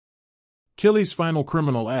Kelly's final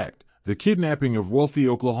criminal act, the kidnapping of wealthy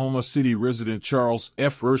Oklahoma City resident Charles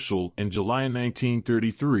F. Urschel in July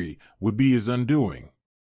 1933, would be his undoing.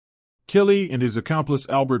 Kelly and his accomplice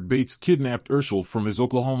Albert Bates kidnapped Urschel from his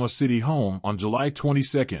Oklahoma City home on July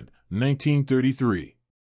 22, 1933.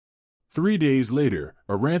 3 days later,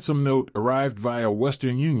 a ransom note arrived via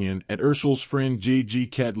Western Union at Urschel's friend J.G.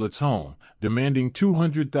 Catlett's home, demanding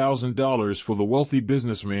 $200,000 for the wealthy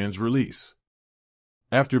businessman's release.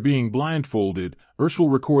 After being blindfolded,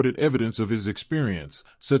 Urschel recorded evidence of his experience,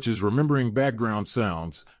 such as remembering background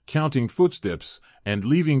sounds, counting footsteps, and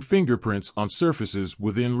leaving fingerprints on surfaces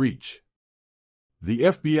within reach. The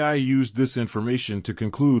FBI used this information to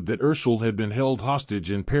conclude that Urschel had been held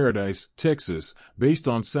hostage in Paradise, Texas, based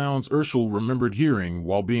on sounds Urschel remembered hearing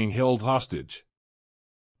while being held hostage.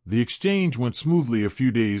 The exchange went smoothly a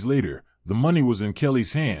few days later. The money was in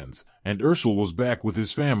Kelly's hands, and Urschel was back with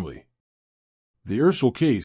his family. The Urschel case,